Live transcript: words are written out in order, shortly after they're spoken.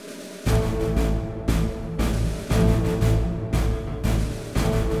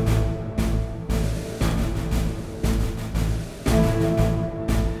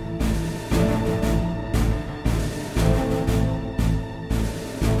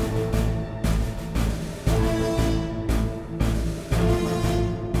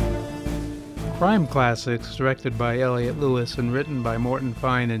Crime Classics, directed by Elliott Lewis and written by Morton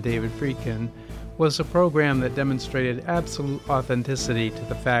Fine and David Friedkin, was a program that demonstrated absolute authenticity to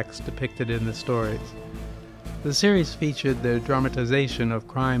the facts depicted in the stories. The series featured the dramatization of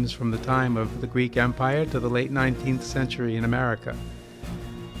crimes from the time of the Greek Empire to the late 19th century in America.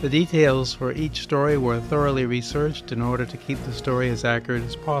 The details for each story were thoroughly researched in order to keep the story as accurate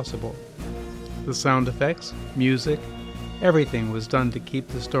as possible. The sound effects, music, everything was done to keep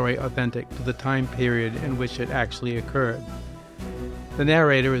the story authentic to the time period in which it actually occurred. The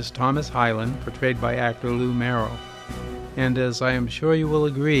narrator is Thomas Hyland, portrayed by actor Lou Merrill, and as I am sure you will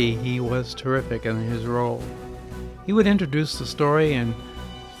agree, he was terrific in his role. He would introduce the story and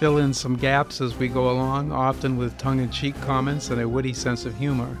fill in some gaps as we go along, often with tongue-in-cheek comments and a witty sense of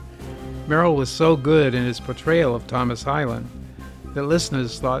humor. Merrill was so good in his portrayal of Thomas Hyland that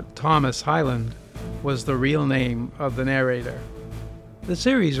listeners thought Thomas Hyland was the real name of the narrator. The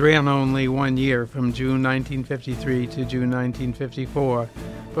series ran only 1 year, from June 1953 to June 1954,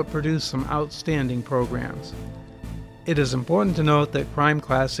 but produced some outstanding programs. It is important to note that Crime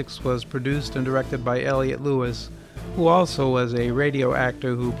Classics was produced and directed by Elliott Lewis, who also was a radio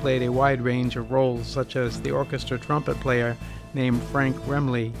actor who played a wide range of roles, such as the orchestra trumpet player named Frank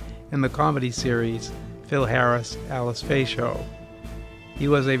Remley in the comedy series Phil Harris, Alice Faye Show. He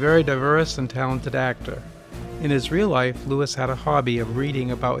was a very diverse and talented actor. In his real life, Lewis had a hobby of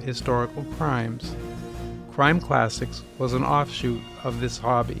reading about historical crimes. Crime Classics was an offshoot of this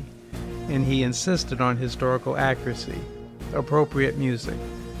hobby, and he insisted on historical accuracy, appropriate music,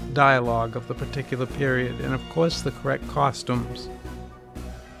 dialogue of the particular period, and of course the correct costumes.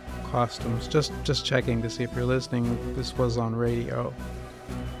 Just checking to see if you're listening, this was on radio.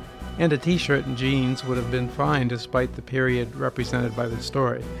 And a t-shirt and jeans would have been fine despite the period represented by the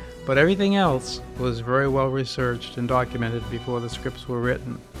story. But everything else was very well researched and documented before the scripts were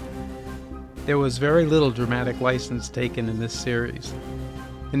written. There was very little dramatic license taken in this series.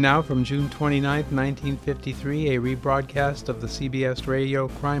 And now from June 29, 1953, a rebroadcast of the CBS Radio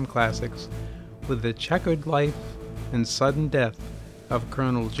Crime Classics with the checkered life and sudden death of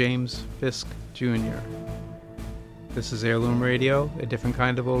Colonel James Fisk, Jr. This is Heirloom Radio, a different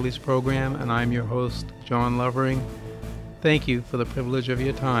kind of oldies program, and I'm your host, John Lovering. Thank you for the privilege of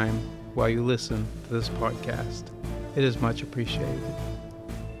your time while you listen to this podcast. It is much appreciated.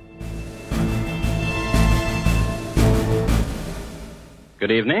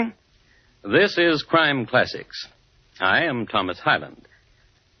 Good evening. This is Crime Classics. I am Thomas Hyland.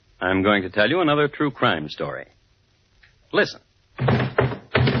 I'm going to tell you another true crime story. Listen.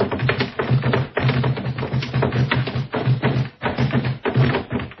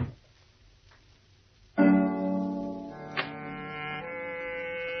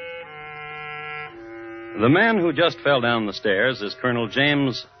 The man who just fell down the stairs is Colonel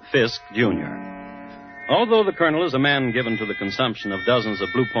James Fisk, Jr. Although the colonel is a man given to the consumption of dozens of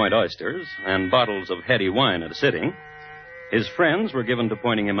Blue Point oysters and bottles of heady wine at a sitting, his friends were given to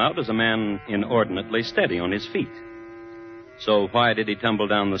pointing him out as a man inordinately steady on his feet. So why did he tumble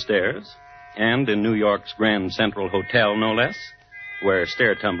down the stairs? And in New York's Grand Central Hotel, no less, where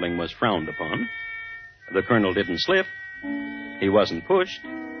stair tumbling was frowned upon. The colonel didn't slip. He wasn't pushed.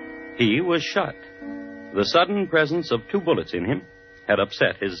 He was shot. The sudden presence of 2 bullets in him had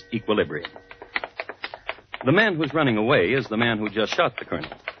upset his equilibrium. The man who's running away is the man who just shot the colonel.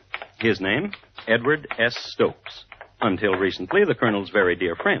 His name, Edward S. Stokes. Until recently, the colonel's very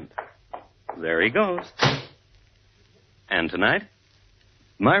dear friend. There he goes. And tonight,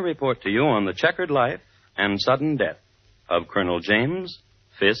 my report to you on the checkered life and sudden death of Colonel James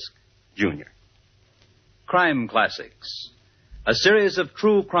Fisk, Jr. Crime Classics. A series of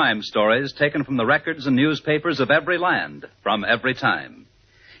true crime stories taken from the records and newspapers of every land, from every time.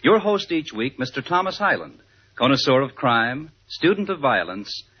 Your host each week, Mr. Thomas Hyland, connoisseur of crime, student of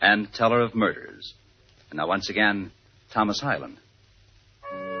violence, and teller of murders. And now once again, Thomas Hyland.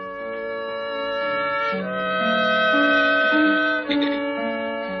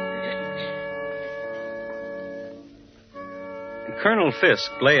 Colonel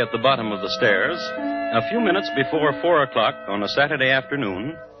Fisk lay at the bottom of the stairs a few minutes before 4 o'clock on a Saturday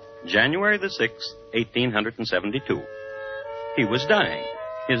afternoon, January the 6th, 1872. He was dying.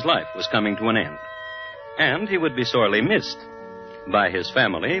 His life was coming to an end. And he would be sorely missed by his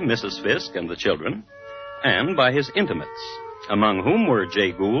family, Mrs. Fisk and the children, and by his intimates, among whom were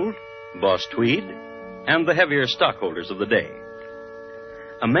Jay Gould, Boss Tweed, and the heavier stockholders of the day.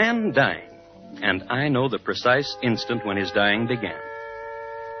 A man dying, and I know the precise instant when his dying began.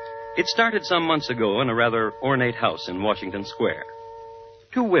 It started some months ago in a rather ornate house in Washington Square.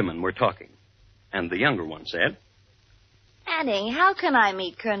 2 women were talking, and the younger one said, Annie, how can I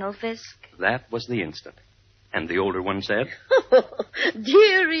meet Colonel Fisk? That was the instant. And the older one said?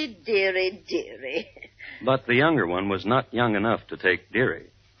 Dearie, dearie, dearie. But the younger one was not young enough to take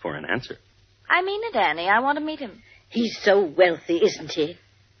dearie for an answer. I mean it, Annie. I want to meet him. He's so wealthy, isn't he?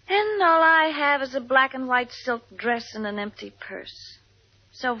 And all I have is a black and white silk dress and an empty purse.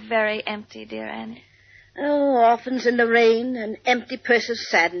 So very empty, dear Annie. Oh, orphans in the rain and empty purses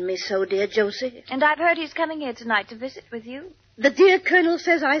sadden me so, dear Josie. And I've heard he's coming here tonight to visit with you. The dear Colonel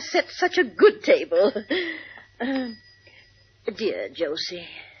says I set such a good table. Dear Josie.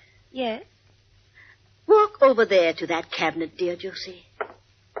 Yes? Walk over there to that cabinet, dear Josie.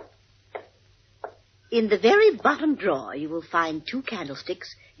 In the very bottom drawer, you will find 2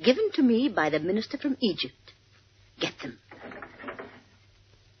 candlesticks given to me by the minister from Egypt. Get them.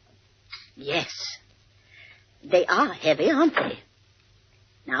 Yes. They are heavy, aren't they?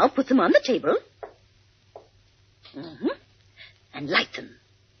 Now put them on the table. Mm-hmm. And light them.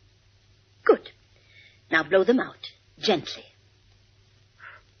 Good. Now blow them out, gently.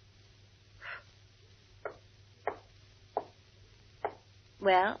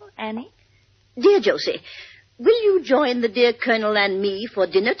 Well, Annie? Dear Josie, will you join the dear Colonel and me for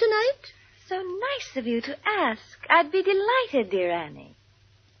dinner tonight? So nice of you to ask. I'd be delighted, dear Annie.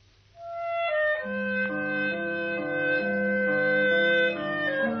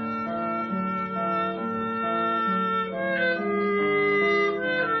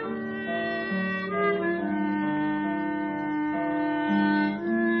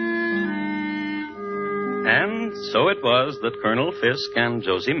 And so it was that Colonel Fisk and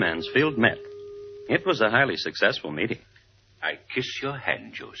Josie Mansfield met. It was a highly successful meeting. I kiss your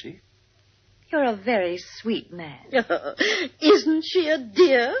hand, Josie. You're a very sweet man. Isn't she a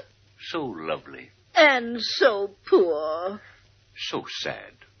dear? So lovely. And so poor. So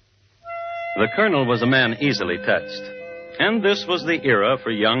sad. The Colonel was a man easily touched. And this was the era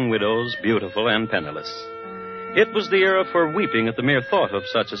for young widows, beautiful and penniless. It was the era for weeping at the mere thought of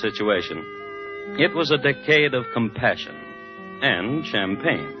such a situation. It was a decade of compassion and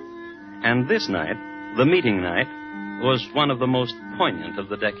champagne. And this night, the meeting night, was one of the most poignant of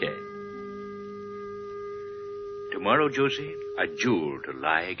the decade. Tomorrow, Josie, a jewel to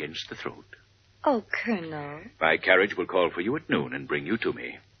lie against the throat. Oh, Colonel. My carriage will call for you at noon and bring you to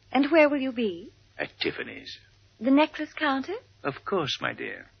me. And where will you be? At Tiffany's. The necklace counter? Of course, my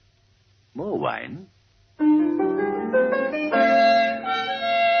dear. More wine?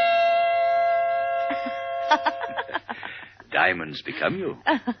 Diamonds become you.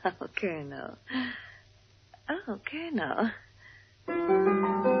 Oh, Colonel. Oh, Colonel.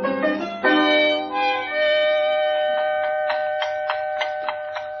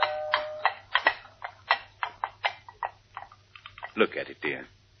 Look at it, dear.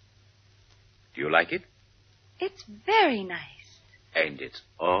 Do you like it? It's very nice. And it's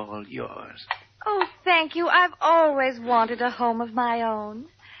all yours. Oh, thank you. I've always wanted a home of my own.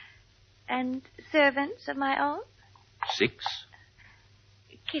 And servants of my own. 6?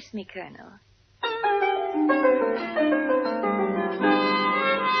 Kiss me, Colonel.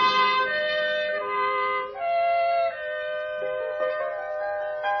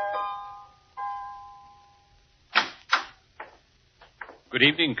 Good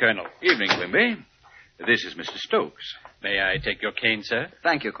evening, Colonel. Evening, Quimby. This is Mr. Stokes. May I take your cane, sir?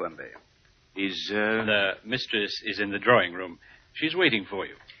 Thank you, Quimby. Is, The mistress is in the drawing room. She's waiting for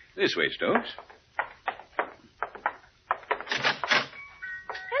you. This way, Stokes.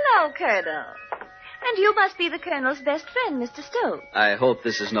 Hello, Colonel. And you must be the Colonel's best friend, Mr. Stokes. I hope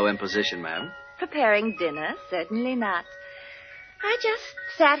this is no imposition, ma'am. Preparing dinner? Certainly not. I just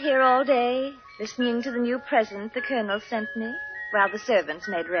sat here all day, listening to the new present the Colonel sent me, while the servants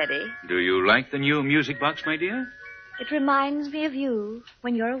made ready. Do you like the new music box, my dear? It reminds me of you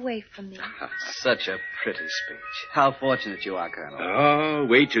when you're away from me. Such a pretty speech. How fortunate you are, Colonel. Oh,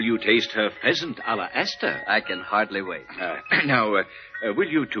 wait till you taste her pheasant a la Esther. I can hardly wait. Now, will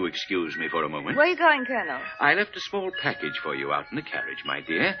you two excuse me for a moment? Where are you going, Colonel? I left a small package for you out in the carriage, my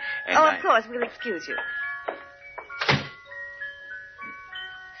dear. And Oh, of course, we'll excuse you.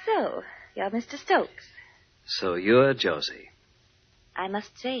 So, you're Mr. Stokes. So you're Josie. I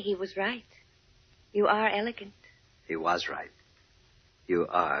must say he was right. You are elegant. He was right. You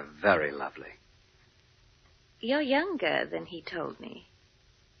are very lovely. You're younger than he told me.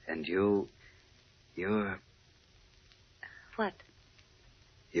 And you're... What?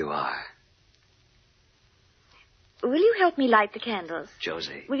 You are. Will you help me light the candles?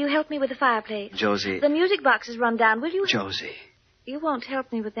 Josie. Will you help me with the fireplace? Josie. The music box is run down. Will you... Josie. You won't help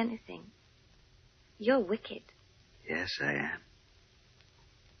me with anything. You're wicked. Yes, I am.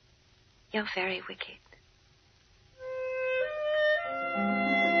 You're very wicked.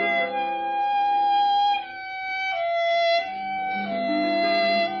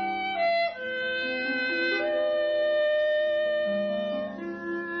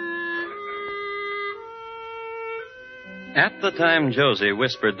 At the time Josie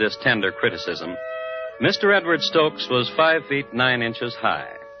whispered this tender criticism, Mr. Edward Stokes was 5 feet 9 inches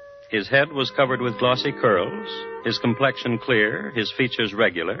high. His head was covered with glossy curls, his complexion clear, his features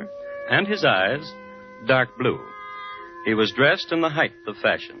regular, and his eyes dark blue. He was dressed in the height of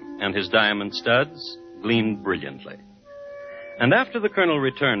fashion, and his diamond studs gleamed brilliantly. And after the Colonel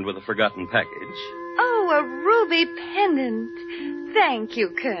returned with a forgotten package... Oh, a ruby pendant. Thank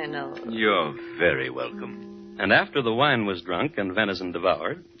you, Colonel. You're very welcome. And after the wine was drunk and venison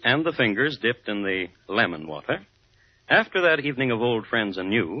devoured, and the fingers dipped in the lemon water, after that evening of old friends and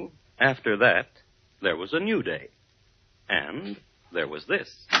new, after that, there was a new day. And there was this.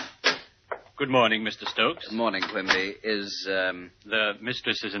 Good morning, Mr. Stokes. Good morning, Quimby. The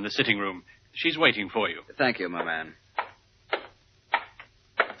mistress is in the sitting room. She's waiting for you. Thank you, my man.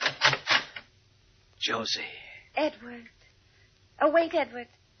 Josie. Edward. Oh, wait, Edward.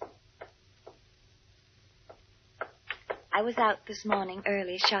 I was out this morning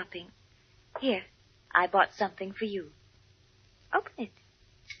early shopping. Here, I bought something for you. Open it.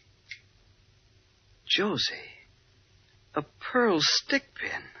 Josie. A pearl stick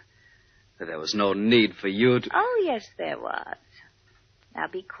pin. There was no need for you to... Oh, yes, there was. Now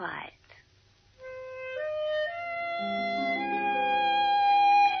be quiet.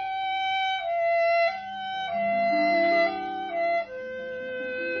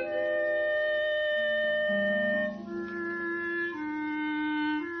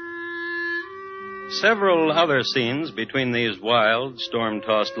 Several other scenes between these wild,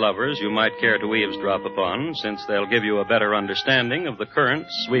 storm-tossed lovers you might care to eavesdrop upon, since they'll give you a better understanding of the currents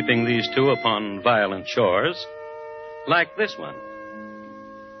sweeping these two upon violent shores. Like this one.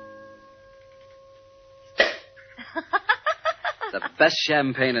 The best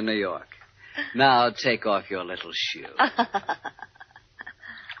champagne in New York. Now take off your little shoe.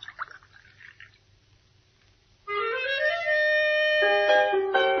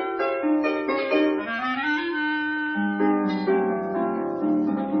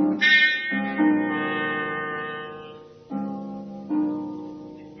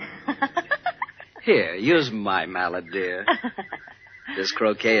 Here, use my mallet, dear. This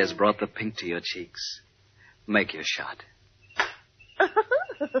croquet has brought the pink to your cheeks. Make your shot.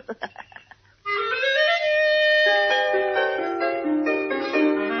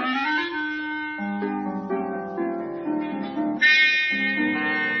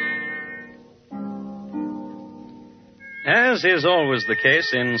 As is always the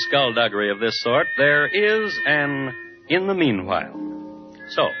case in skullduggery of this sort, there is an in the meanwhile.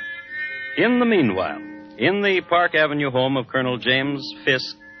 So, in the meanwhile, in the Park Avenue home of Colonel James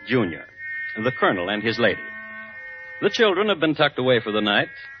Fisk, Jr., the Colonel and his lady, the children have been tucked away for the night,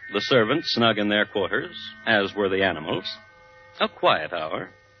 the servants snug in their quarters, as were the animals. A quiet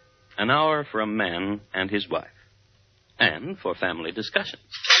hour, an hour for a man and his wife, and for family discussions.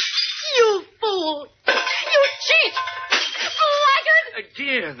 You fool! You cheat! Blackguard!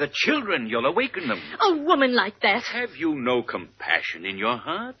 Dear, the children, you'll awaken them. A woman like that. Have you no compassion in your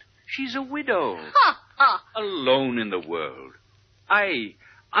heart? She's a widow. Ha, ha. Alone in the world. I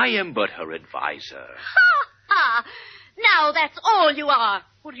am but her advisor. Ha, ha. Now that's all you are.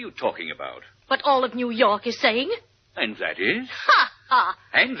 What are you talking about? What all of New York is saying. And that is? Ha, ha.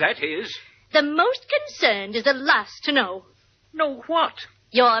 And that is? The most concerned is the last to know. Know what?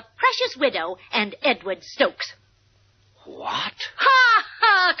 Your precious widow and Edward Stokes. What? Ha,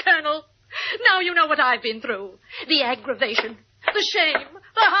 ha, Colonel. Now you know what I've been through. The aggravation, the shame,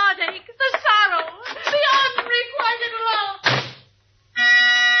 the heartache, the sorrow, the unrequited love.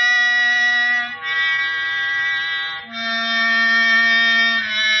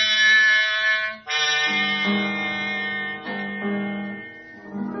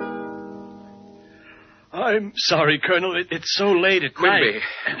 I'm sorry, Colonel. It's so late at Quimby,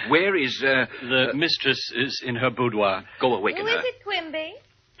 night. where is, The mistress is in her boudoir. Go awaken Who her. is it, Quimby?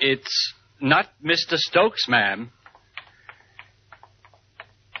 It's not Mr. Stokes, ma'am.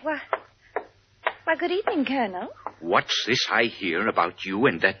 Why, good evening, Colonel. What's this I hear about you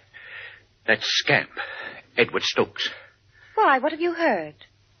and that scamp, Edward Stokes? Why, what have you heard?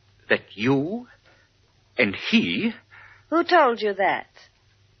 That you and he, Who told you that?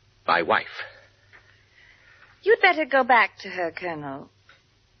 my wife. You'd better go back to her, Colonel.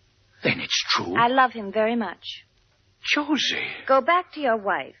 Then it's true. I love him very much. Josie, Go back to your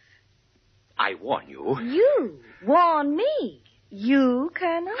wife. I warn you. You warn me? You,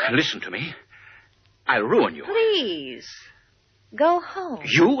 Colonel? Listen to me. I'll ruin you. Please, go home.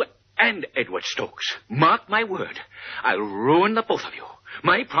 You and Edward Stokes. Mark my word. I'll ruin the both of you.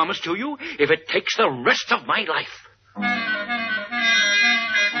 My promise to you, if it takes the rest of my life.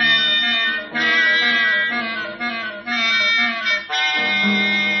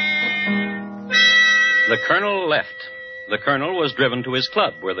 Colonel left. The Colonel was driven to his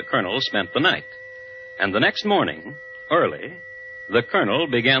club, where the Colonel spent the night. And the next morning, early, the Colonel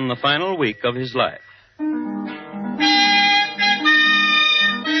began the final week of his life.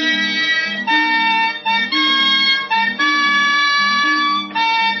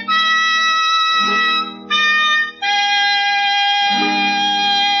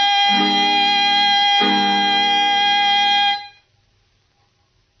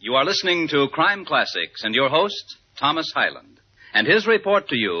 You are listening to Crime Classics and your host, Thomas Hyland, and his report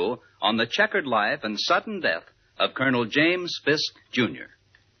to you on the checkered life and sudden death of Colonel James Fisk, Jr.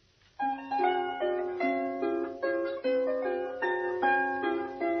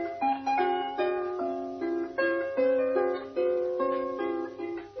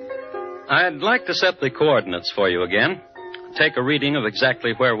 I'd like to set the coordinates for you again. Take a reading of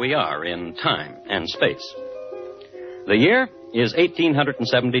exactly where we are in time and space. The year is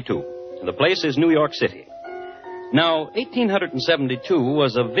 1872. The place is New York City. Now, 1872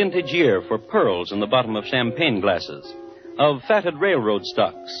 was a vintage year for pearls in the bottom of champagne glasses, of fatted railroad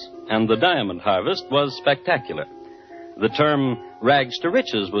stocks, and the diamond harvest was spectacular. The term rags to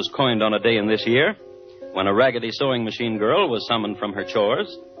riches was coined on a day in this year, when a raggedy sewing machine girl was summoned from her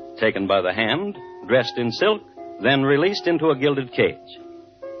chores, taken by the hand, dressed in silk, then released into a gilded cage.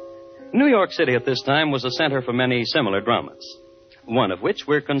 New York City at this time was a center for many similar dramas, one of which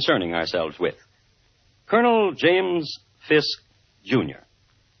we're concerning ourselves with. Colonel James Fisk, Jr.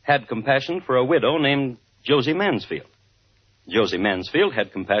 had compassion for a widow named Josie Mansfield. Josie Mansfield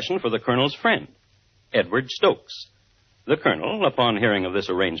had compassion for the Colonel's friend, Edward Stokes. The Colonel, upon hearing of this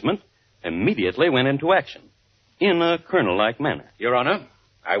arrangement, immediately went into action, in a Colonel-like manner. Your Honor,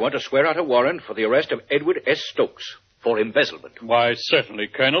 I want to swear out a warrant for the arrest of Edward S. Stokes for embezzlement. Why, certainly,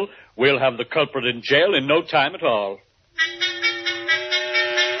 Colonel. We'll have the culprit in jail in no time at all.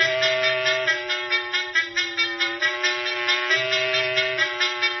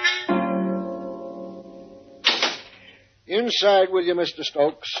 Inside with you, Mr.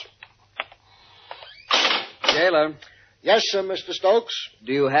 Stokes. Jailer, Yes, sir, Mr. Stokes.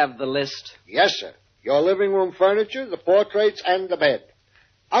 do you have the list? Yes, sir. Your living room furniture, the portraits, and the bed.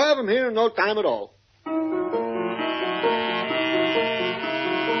 I'll have them here in no time at all.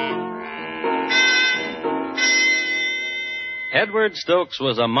 Edward Stokes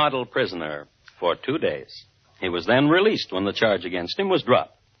was a model prisoner for 2 days. He was then released when the charge against him was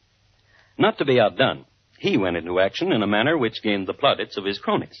dropped. Not to be outdone, he went into action in a manner which gained the plaudits of his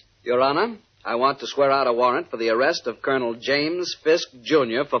cronies. Your Honor, I want to swear out a warrant for the arrest of Colonel James Fisk,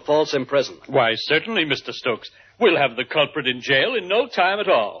 Jr. for false imprisonment. Why, certainly, Mr. Stokes. We'll have the culprit in jail in no time at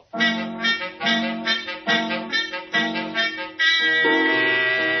all.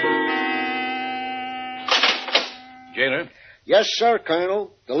 Jailer? Yes, sir,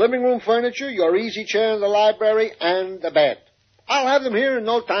 Colonel. The living room furniture, your easy chair in the library, and the bed. I'll have them here in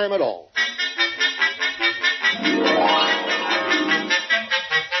no time at all.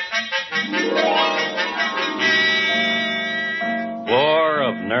 War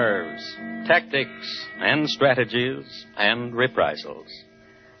of nerves, tactics, and strategies, and reprisals.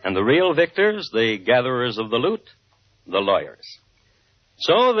 And the real victors, the gatherers of the loot, the lawyers.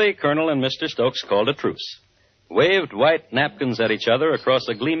 So the Colonel and Mr. Stokes called a truce, waved white napkins at each other across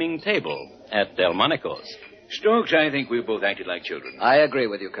a gleaming table at Delmonico's. Stokes, I think we both acted like children. I agree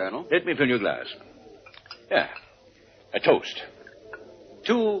with you, Colonel. Let me fill your glass. Yeah. A toast.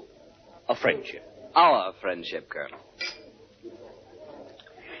 To a friendship. Our friendship, Colonel.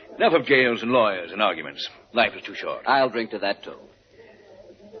 Enough of jails and lawyers and arguments. Life is too short. I'll drink to that, too.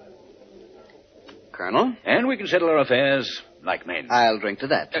 Colonel? And we can settle our affairs like men. I'll drink to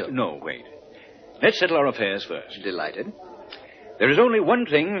that, too. No, wait. Let's settle our affairs first. Delighted. There is only one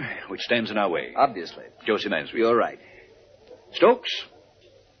thing which stands in our way. Obviously. Josie Mansfield. You're right. Stokes,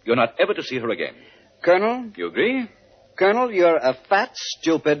 you're not ever to see her again. Colonel? You agree? Colonel, you're a fat,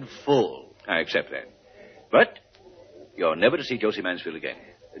 stupid fool. I accept that. But you're never to see Josie Mansfield again.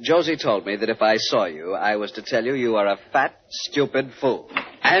 Josie told me that if I saw you, I was to tell you you are a fat, stupid fool.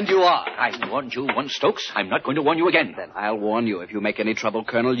 And you are. I warned you once, Stokes. I'm not going to warn you again. Then I'll warn you. If you make any trouble,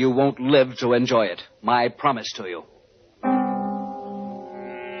 Colonel, you won't live to enjoy it. My promise to you.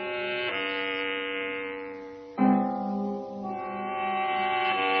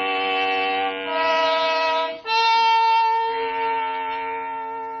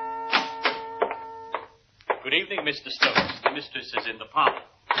 Good evening, Mr. Stokes. The mistress is in the parlor.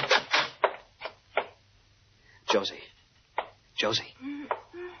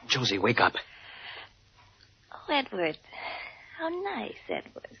 Josie, wake up. Oh, Edward. How nice,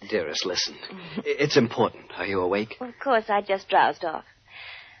 Edward. Dearest, listen. It's important. Are you awake? Well, of course, I just drowsed off.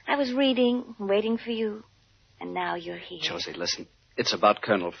 I was reading, waiting for you. And now you're here. Josie, listen. It's about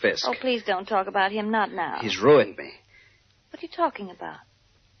Colonel Fisk. Oh, please don't talk about him. Not now. He's ruined me. What are you talking about?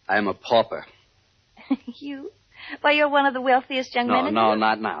 I'm a pauper. You? Why, you're one of the wealthiest young men in No,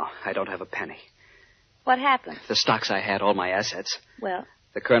 not now. I don't have a penny. What happened? The stocks I had, all my assets. Well?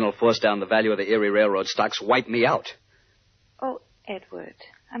 The Colonel forced down the value of the Erie Railroad stocks, wiped me out. Oh, Edward,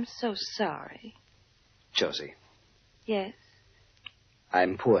 I'm so sorry. Josie. Yes?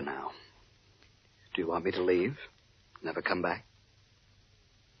 I'm poor now. Do you want me to leave? Never come back?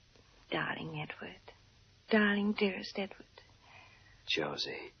 Darling Edward. Darling, dearest Edward.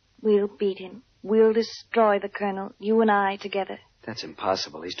 Josie. We'll beat him. We'll destroy the Colonel, you and I together. That's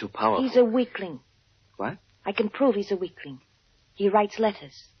impossible. He's too powerful. He's a weakling. What? I can prove he's a weakling. He writes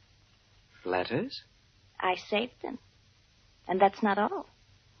letters. Letters? I saved them. And that's not all.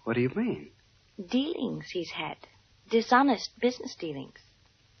 What do you mean? Dealings he's had. Dishonest business dealings.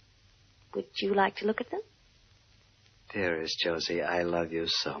 Would you like to look at them? Dearest Josie, I love you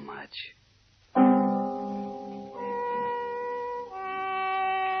so much.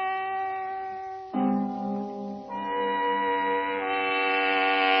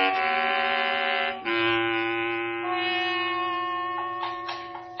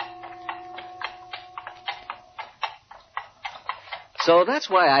 So that's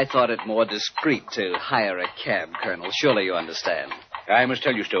why I thought it more discreet to hire a cab, Colonel. Surely you understand. I must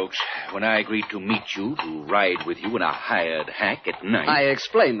tell you, Stokes, when I agreed to meet you, to ride with you in a hired hack at night... I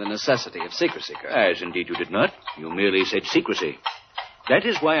explained the necessity of secrecy, Colonel. As indeed you did not. You merely said secrecy. That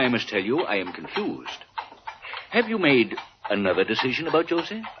is why I must tell you I am confused. Have you made another decision about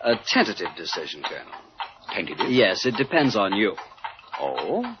Josie? A tentative decision, Colonel. Tentative? Yes, it depends on you.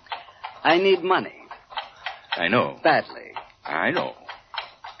 Oh? I need money. I know. Badly. I know.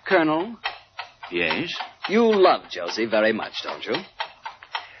 Colonel? Yes? You love Josie very much, don't you?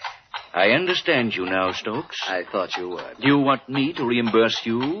 I understand you now, Stokes. I thought you would. Do you want me to reimburse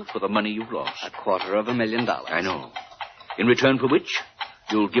you for the money you've lost? $250,000. I know. In return for which,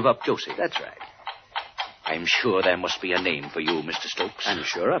 you'll give up Josie. That's right. I'm sure there must be a name for you, Mr. Stokes. I'm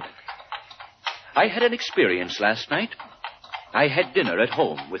sure of it. I had an experience last night. I had dinner at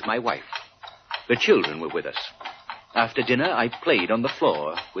home with my wife. The children were with us. After dinner, I played on the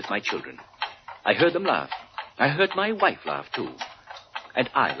floor with my children. I heard them laugh. I heard my wife laugh, too. And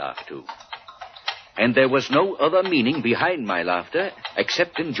I laughed, too. And there was no other meaning behind my laughter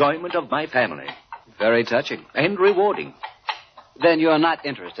except enjoyment of my family. Very touching. And rewarding. Then you're not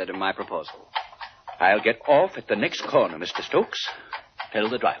interested in my proposal. I'll get off at the next corner, Mr. Stokes. Tell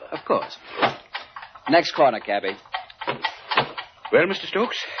the driver. Of course. Next corner, cabby. Well, Mr.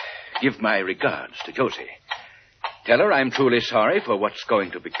 Stokes, give my regards to Josie. Tell her I'm truly sorry for what's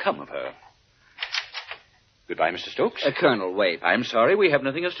going to become of her. Goodbye, Mr. Stokes. Colonel, wait. I'm sorry we have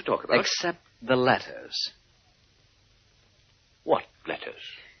nothing else to talk about. Except the letters. What letters?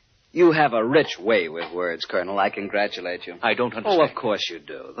 You have a rich way with words, Colonel. I congratulate you. I don't understand. Oh, of course you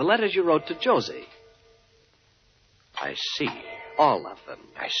do. The letters you wrote to Josie. I see. All of them.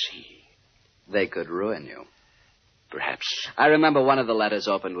 I see. They could ruin you. Perhaps. I remember one of the letters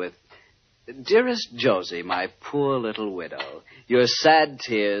opened with, "Dearest Josie, my poor little widow, your sad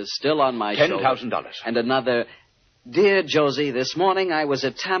tears still on my shoulder." $10,000. And another, "Dear Josie, this morning I was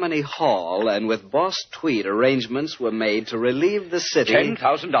at Tammany Hall, and with Boss Tweed arrangements were made to relieve the city."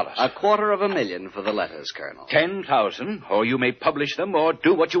 $10,000. $250,000 for the letters, Colonel. 10,000, or you may publish them or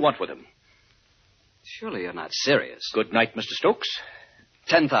do what you want with them. Surely you're not serious. Good night, Mr. Stokes.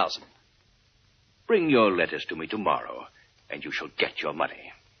 10,000. Bring your letters to me tomorrow, and you shall get your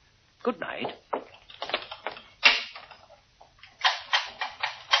money. Good night.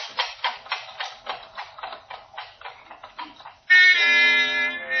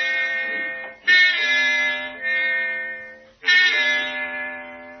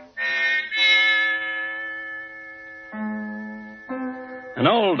 An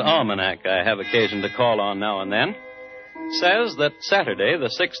old almanac I have occasion to call on now and then says that Saturday, the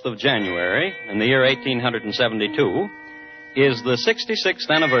 6th of January, in the year 1872, is the 66th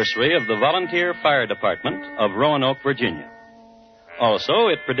anniversary of the Volunteer Fire Department of Roanoke, Virginia. Also,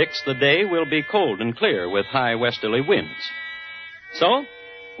 it predicts the day will be cold and clear with high westerly winds. So,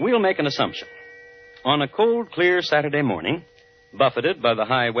 we'll make an assumption. On a cold, clear Saturday morning, buffeted by the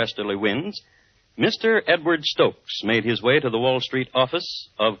high westerly winds, Mr. Edward Stokes made his way to the Wall Street office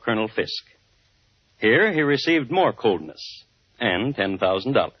of Colonel Fisk. Here he received more coldness and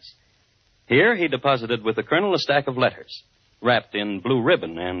 $10,000. Here he deposited with the colonel a stack of letters, wrapped in blue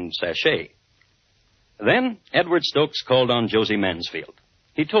ribbon and sachet. Then Edward Stokes called on Josie Mansfield.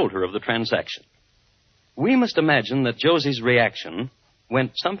 He told her of the transaction. We must imagine that Josie's reaction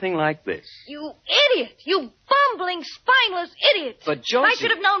went something like this. You idiot! You bumbling, spineless idiot! But, Josie... I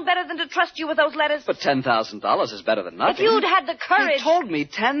should have known better than to trust you with those letters. But $10,000 is better than nothing. If you'd had the courage... He told me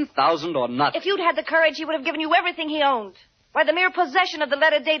 10,000 or nothing. If you'd had the courage, he would have given you everything he owned. Why, the mere possession of the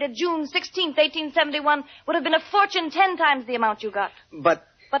letter dated June 16th, 1871 would have been a fortune 10 times the amount you got. But...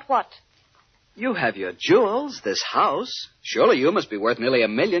 But what? You have your jewels, this house. Surely you must be worth nearly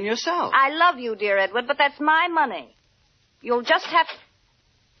 $1 million yourself. I love you, dear Edward, but that's my money. You'll just have...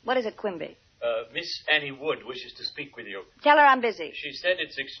 What is it, Quimby? Miss Annie Wood wishes to speak with you. Tell her I'm busy. She said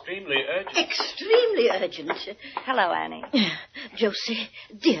it's extremely urgent. Extremely urgent. Hello, Annie. Josie,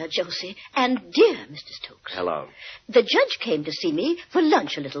 dear Josie, and dear Mr. Stokes. Hello. The judge came to see me for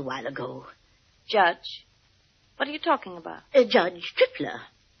lunch a little while ago. Judge? What are you talking about? Judge Tripler.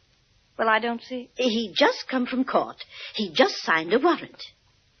 Well, I don't see. He just come from court. He just signed a warrant.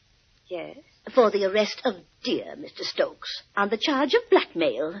 Yes? For the arrest of dear Mr. Stokes on the charge of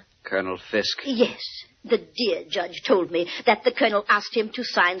blackmail. Colonel Fisk. Yes. The dear judge told me that the colonel asked him to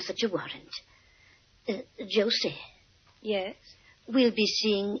sign such a warrant. Josie. Yes? We'll be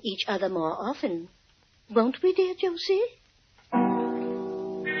seeing each other more often. Won't we, dear Josie?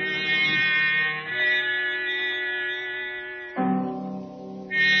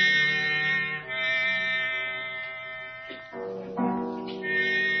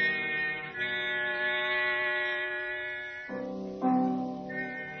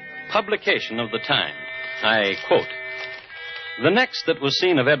 Publication of the time. I quote, "The next that was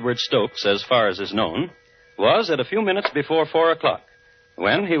seen of Edward Stokes, as far as is known, was at a few minutes before 4 o'clock,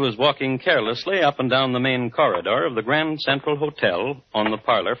 when he was walking carelessly up and down the main corridor of the Grand Central Hotel on the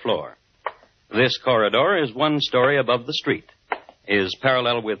parlor floor. This corridor is 1 story above the street, is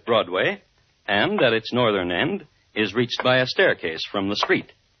parallel with Broadway, and at its northern end is reached by a staircase from the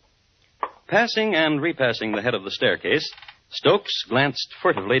street. Passing and repassing the head of the staircase, Stokes glanced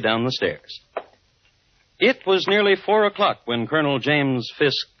furtively down the stairs. It was nearly 4 o'clock when Colonel James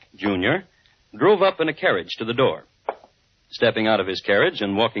Fisk, Jr., drove up in a carriage to the door. Stepping out of his carriage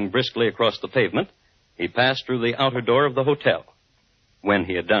and walking briskly across the pavement, he passed through the outer door of the hotel. When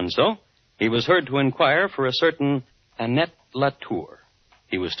he had done so, he was heard to inquire for a certain Annette Latour.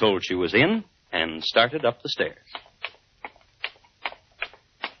 He was told she was in and started up the stairs.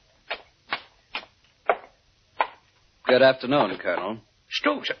 Good afternoon, Colonel.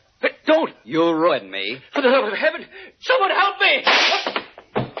 Stokes, don't! You'll ruin me. For the love of heaven, someone help me!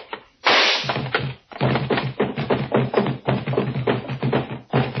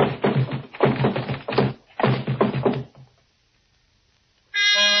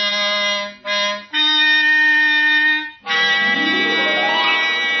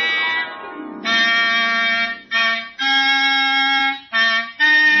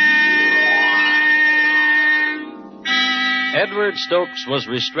 Edward Stokes was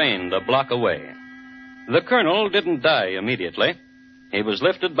restrained a block away. The colonel didn't die immediately. He was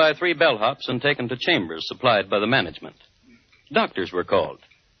lifted by 3 bellhops and taken to chambers supplied by the management. Doctors were called,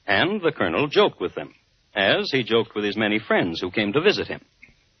 and the colonel joked with them, as he joked with his many friends who came to visit him.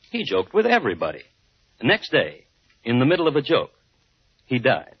 He joked with everybody. Next day, in the middle of a joke, he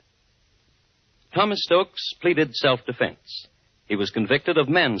died. Thomas Stokes pleaded self-defense. He was convicted of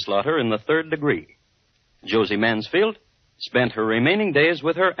manslaughter in the 3rd degree. Josie Mansfield spent her remaining days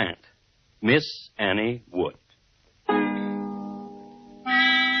with her aunt, Miss Annie Wood.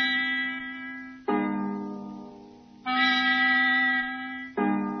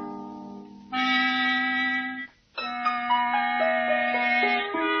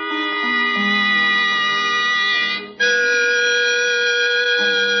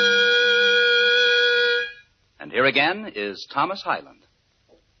 And here again is Thomas Hyland.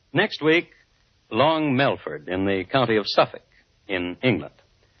 Next week, Long Melford in the county of Suffolk in England.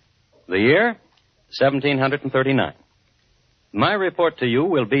 The year, 1739. My report to you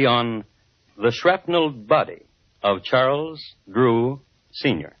will be on the shrapnelled body of Charles Drew,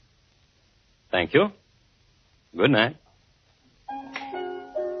 Sr. Thank you. Good night.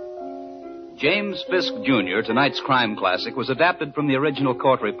 James Fisk, Jr., tonight's crime classic, was adapted from the original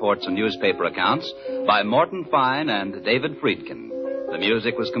court reports and newspaper accounts by Morton Fine and David Friedkin. The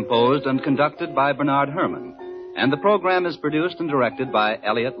music was composed and conducted by Bernard Herrmann, and the program is produced and directed by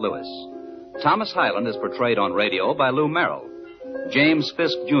Elliott Lewis. Thomas Hyland is portrayed on radio by Lou Merrill. James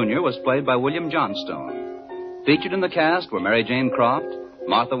Fisk, Jr. was played by William Johnstone. Featured in the cast were Mary Jane Croft,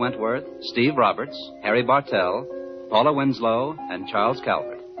 Martha Wentworth, Steve Roberts, Harry Bartell, Paula Winslow, and Charles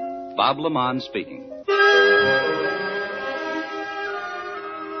Calvert. Bob Lamont speaking.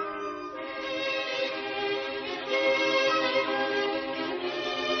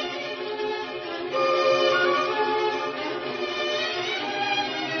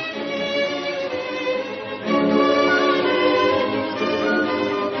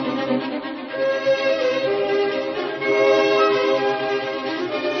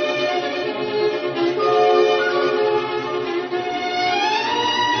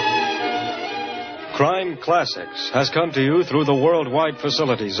 Classics has come to you through the worldwide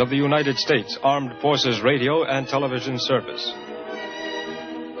facilities of the United States Armed Forces Radio and Television Service.